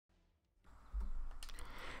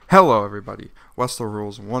Hello everybody, Westler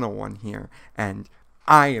Rules 101 here, and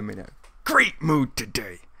I am in a great mood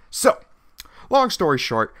today. So, long story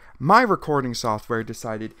short, my recording software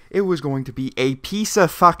decided it was going to be a piece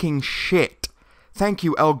of fucking shit. Thank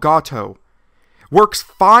you, Elgato. Works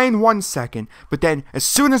fine 1 second, but then as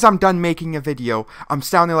soon as I'm done making a video, I'm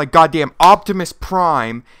sounding like goddamn Optimus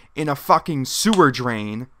Prime in a fucking sewer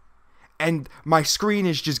drain. And my screen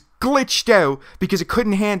is just glitched out because it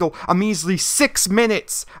couldn't handle a measly 6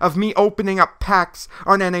 minutes of me opening up packs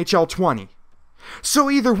on NHL 20.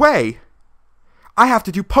 So either way, I have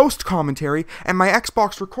to do post commentary, and my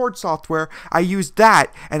Xbox record software, I used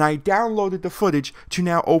that and I downloaded the footage to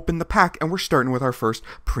now open the pack, and we're starting with our first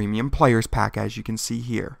premium players pack, as you can see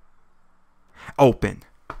here. Open.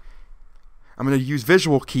 I'm going to use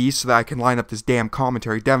visual keys so that I can line up this damn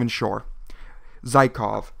commentary. Devonshore,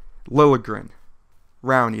 Zykov, Liljegren,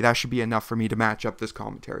 Rowney. That should be enough for me to match up this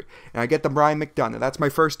commentary. And I get the Brian McDonough. That's my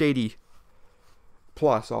first 80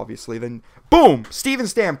 plus, obviously. Then, boom! Steven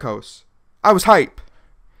Stamkos. I was hype.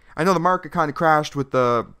 I know the market kind of crashed with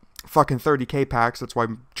the fucking 30k packs. That's why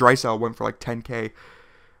Drysdale went for like 10k.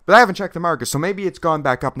 But I haven't checked the market, so maybe it's gone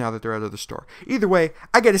back up now that they're out of the store. Either way,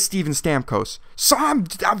 I get a Steven Stamkos. So I'm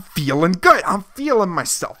feeling good. I'm feeling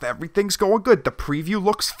myself. Everything's going good. The preview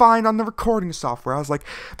looks fine on the recording software. I was like,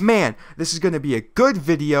 man, this is going to be a good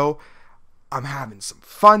video. I'm having some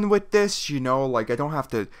fun with this, you know, like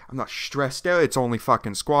I'm not stressed out. It's only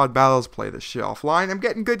fucking squad battles. Play this shit offline. I'm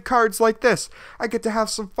getting good cards like this. I get to have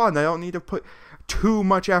some fun. I don't need to put too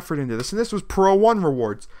much effort into this. And this was Pro 1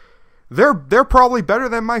 rewards. They're probably better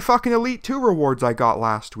than my fucking Elite 2 rewards I got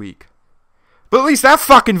last week. But at least that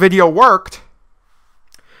fucking video worked.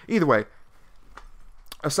 Either way,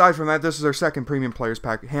 aside from that, this is our second premium players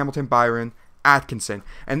pack. Hamilton, Byron, Atkinson.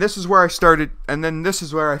 And this is where I started, and then this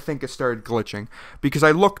is where I think it started glitching. Because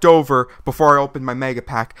I looked over before I opened my mega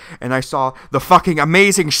pack, and I saw the fucking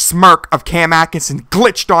amazing smirk of Cam Atkinson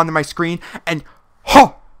glitched onto my screen, and,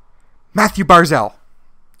 Matthew Barzal.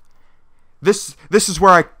 This is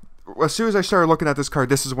where as soon as I started looking at this card,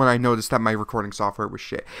 this is when I noticed that my recording software was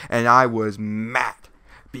shit. And I was mad.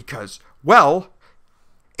 Because, well,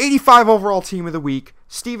 85 overall team of the week,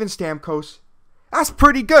 Steven Stamkos. That's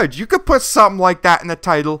pretty good. You could put something like that in the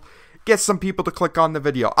title. Get some people to click on the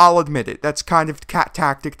video. I'll admit it. That's kind of cat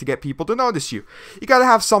tactic to get people to notice you. You gotta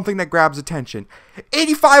have something that grabs attention.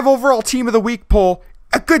 85 overall team of the week poll.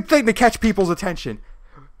 A good thing to catch people's attention.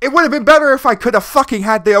 It would have been better if I could have fucking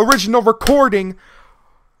had the original recording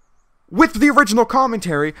with the original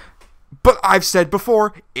commentary, but I've said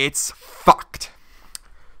before, it's fucked.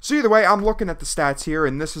 So either way, I'm looking at the stats here,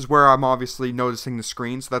 and this is where I'm obviously noticing the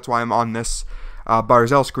screen, so that's why I'm on this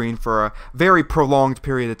Barzal screen for a very prolonged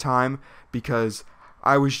period of time, because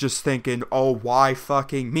I was just thinking, oh, why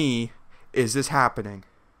fucking me is this happening?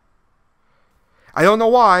 I don't know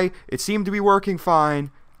why. It seemed to be working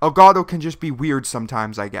fine. Elgato can just be weird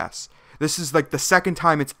sometimes, I guess. This is like the second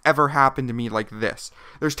time it's ever happened to me like this.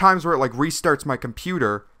 There's times where it like restarts my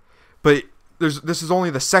computer, but this is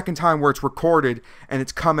only the second time where it's recorded and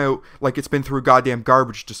it's come out like it's been through goddamn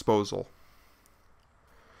garbage disposal.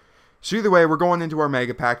 So either way, we're going into our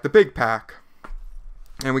mega pack, the big pack.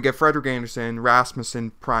 And we get Frederick Anderson,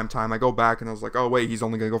 Rasmussen, prime time. I go back and I was like, oh wait, he's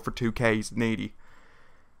only going to go for 2K, he's an 80.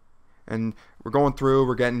 And we're going through,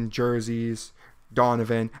 we're getting jerseys,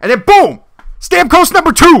 Donovan, and then boom! Stamkos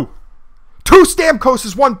number 2! 2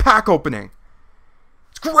 Stamkos' 1 pack opening.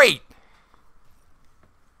 It's great.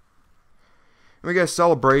 And we get a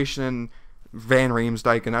celebration, Van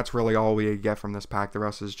Riemsdyk, and that's really all we get from this pack. The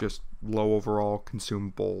rest is just low overall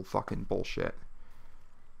consumable fucking bullshit.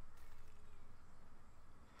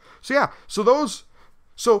 So yeah,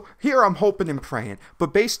 so here I'm hoping and praying,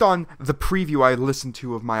 but based on the preview I listened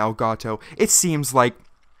to of my Elgato, it seems like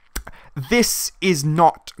this is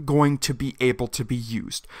not going to be able to be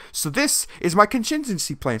used. So this is my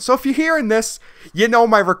contingency plan. So if you're hearing this, you know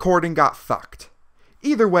my recording got fucked.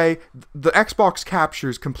 Either way, the Xbox capture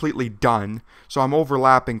is completely done. So I'm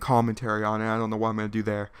overlapping commentary on it. I don't know what I'm going to do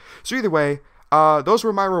there. So either way, those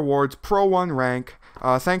were my rewards. Pro 1 rank.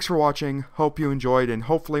 Thanks for watching. Hope you enjoyed, and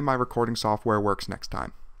hopefully my recording software works next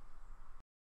time.